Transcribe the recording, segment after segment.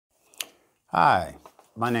Hi,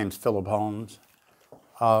 my name's Phil Holmes.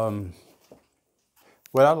 What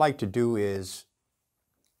I'd like to do is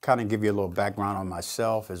kind of give you a little background on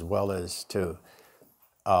myself as well as to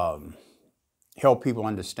help people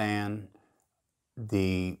understand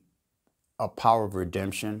the power of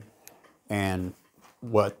redemption and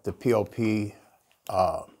what the PLP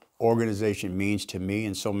organization means to me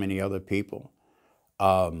and so many other people.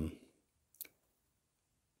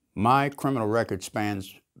 My criminal record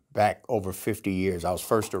spans back over 50 years. I was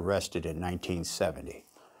first arrested in 1970.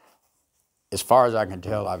 As far as I can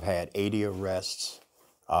tell, I've had 80 arrests.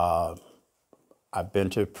 I've been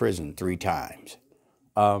to prison 3 times.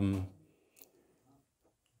 The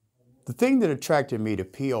thing that attracted me to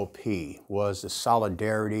POP was the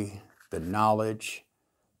solidarity, the knowledge,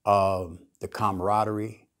 the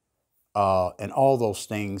camaraderie, and all those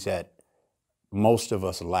things that most of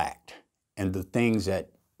us lacked, and the things that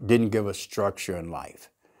didn't give us structure in life.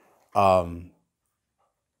 The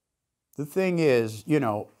thing is,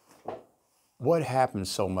 what happens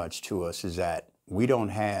so much to us is that we don't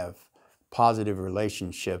have positive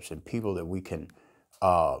relationships and people that we can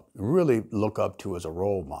really look up to as a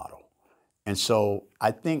role model. And so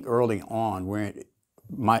I think early on,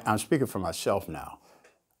 I'm speaking for myself now,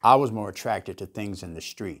 I was more attracted to things in the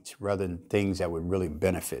streets rather than things that would really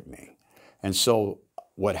benefit me. And so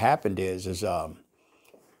what happened is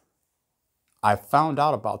I found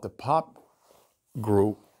out about the POP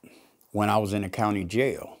group when I was in the county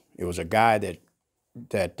jail. It was a guy that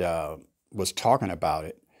was talking about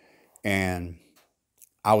it, and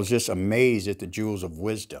I was just amazed at the jewels of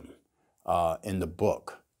wisdom in the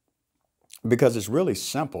book, because it's really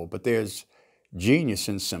simple, but there's genius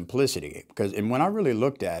in simplicity. And when I really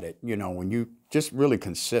looked at it, when you just really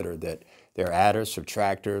consider that there are adders,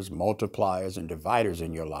 subtractors, multipliers, and dividers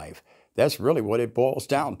in your life, that's really what it boils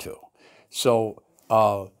down to. So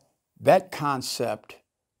that concept,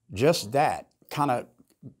 just that, kind of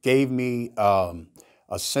gave me a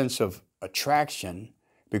sense of attraction,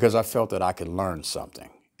 because I felt that I could learn something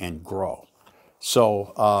and grow.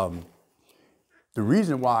 So the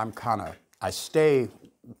reason why I stay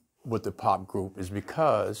with the POP group is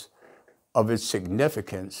because of its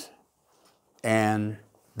significance and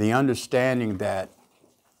the understanding that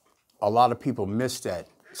a lot of people miss that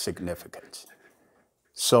significance.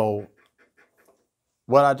 So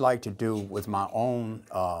what I'd like to do with my own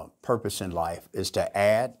purpose in life is to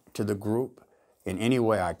add to the group in any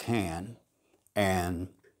way I can, and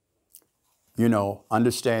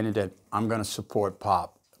understanding that I'm going to support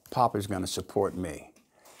POP. POP is going to support me.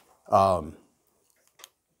 I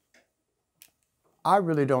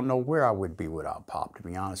really don't know where I would be without POP, to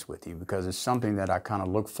be honest with you, because it's something that I kind of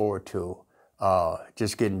look forward to,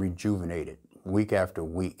 just getting rejuvenated week after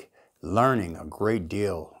week, learning a great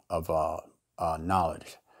deal of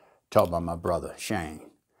knowledge taught by my brother,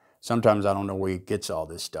 Shane. Sometimes I don't know where he gets all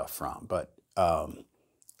this stuff from, but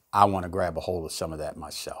I want to grab a hold of some of that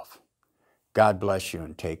myself. God bless you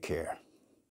and take care.